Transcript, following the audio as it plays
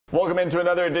Welcome into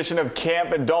another edition of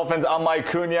Camp Dolphins. I'm Mike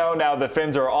Cugno. Now the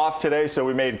Fins are off today, so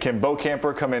we made Kim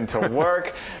Bokamper come into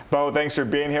work. Bo, thanks for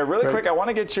being here. Really quick, I want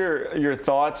to get your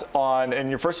thoughts on and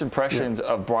your first impressions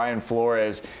of Brian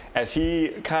Flores as he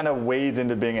kind of wades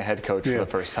into being a head coach for the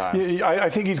first time. I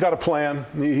think he's got a plan.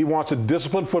 He wants a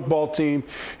disciplined football team.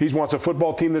 He wants a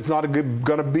football team that's not going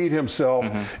to beat himself.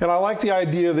 And I like the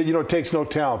idea that, it takes no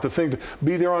talent. The thing to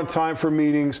be there on time for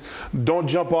meetings, don't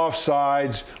jump off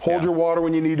sides, hold your water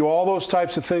when you need to. All those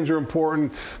types of things are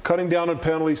important, cutting down on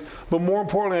penalties. But more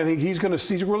importantly, I think he's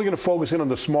really going to focus in on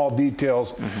the small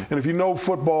details. And if you know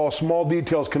football, small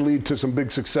details can lead to some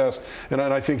big success. And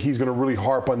I think he's going to really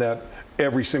harp on that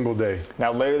every single day.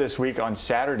 Now, later this week on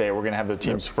Saturday, we're going to have the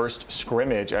team's first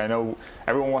scrimmage. I know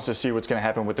everyone wants to see what's going to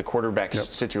happen with the quarterback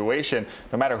situation.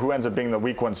 No matter who ends up being the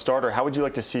week one starter, how would you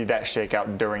like to see that shake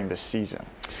out during the season?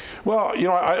 Well,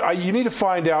 you need to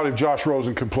find out if Josh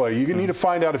Rosen can play. You need to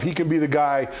find out if he can be the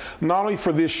guy not only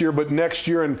for this year, but next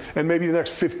year and maybe the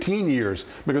next 15 years,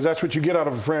 because that's what you get out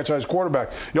of a franchise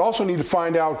quarterback. You also need to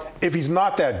find out if he's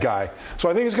not that guy. So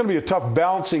I think it's going to be a tough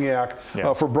balancing act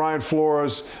for Brian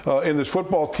Flores in this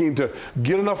football team to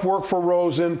get enough work for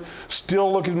Rosen,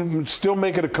 still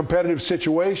make it a competitive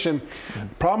situation.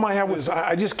 Problem I have is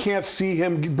I just can't see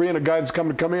him being a guy that's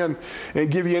come in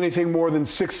and give you anything more than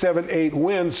 6, 7, 8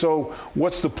 wins. So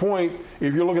what's the point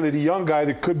if you're looking at a young guy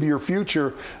that could be your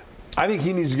future? I think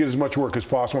he needs to get as much work as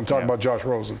possible. I'm talking about Josh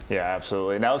Rosen. Yeah,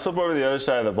 absolutely. Now let's flip over to the other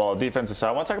side of the ball, defensive side.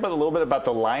 I want to talk a little bit about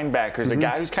the linebackers, a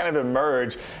guy who's kind of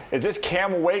emerged. Is this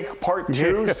Cam Wake part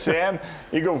 2? Sam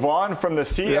Egovon from the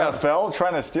CFL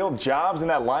trying to steal jobs in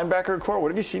that linebacker corps? What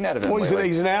have you seen out of him? Well,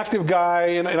 he's an active guy,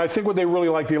 and I think what they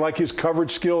like his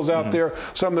coverage skills out there,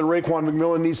 something that Raekwon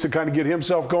McMillan needs to kind of get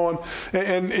himself going.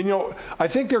 And I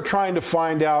think they're trying to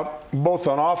find out, both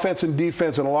on offense and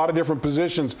defense and a lot of different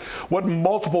positions, what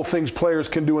multiple things players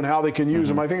can do and how they can use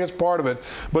them. I think that's part of it.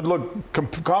 But look,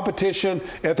 competition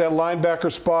at that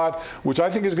linebacker spot, which I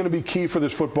think is going to be key for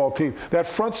this football team. That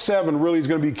front seven really is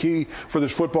going to be key for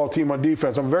this football team on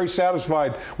defense. I'm very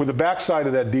satisfied with the backside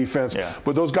of that defense.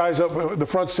 But those guys up, the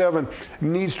front seven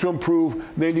needs to improve.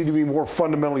 They need to be more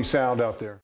fundamentally sound out there.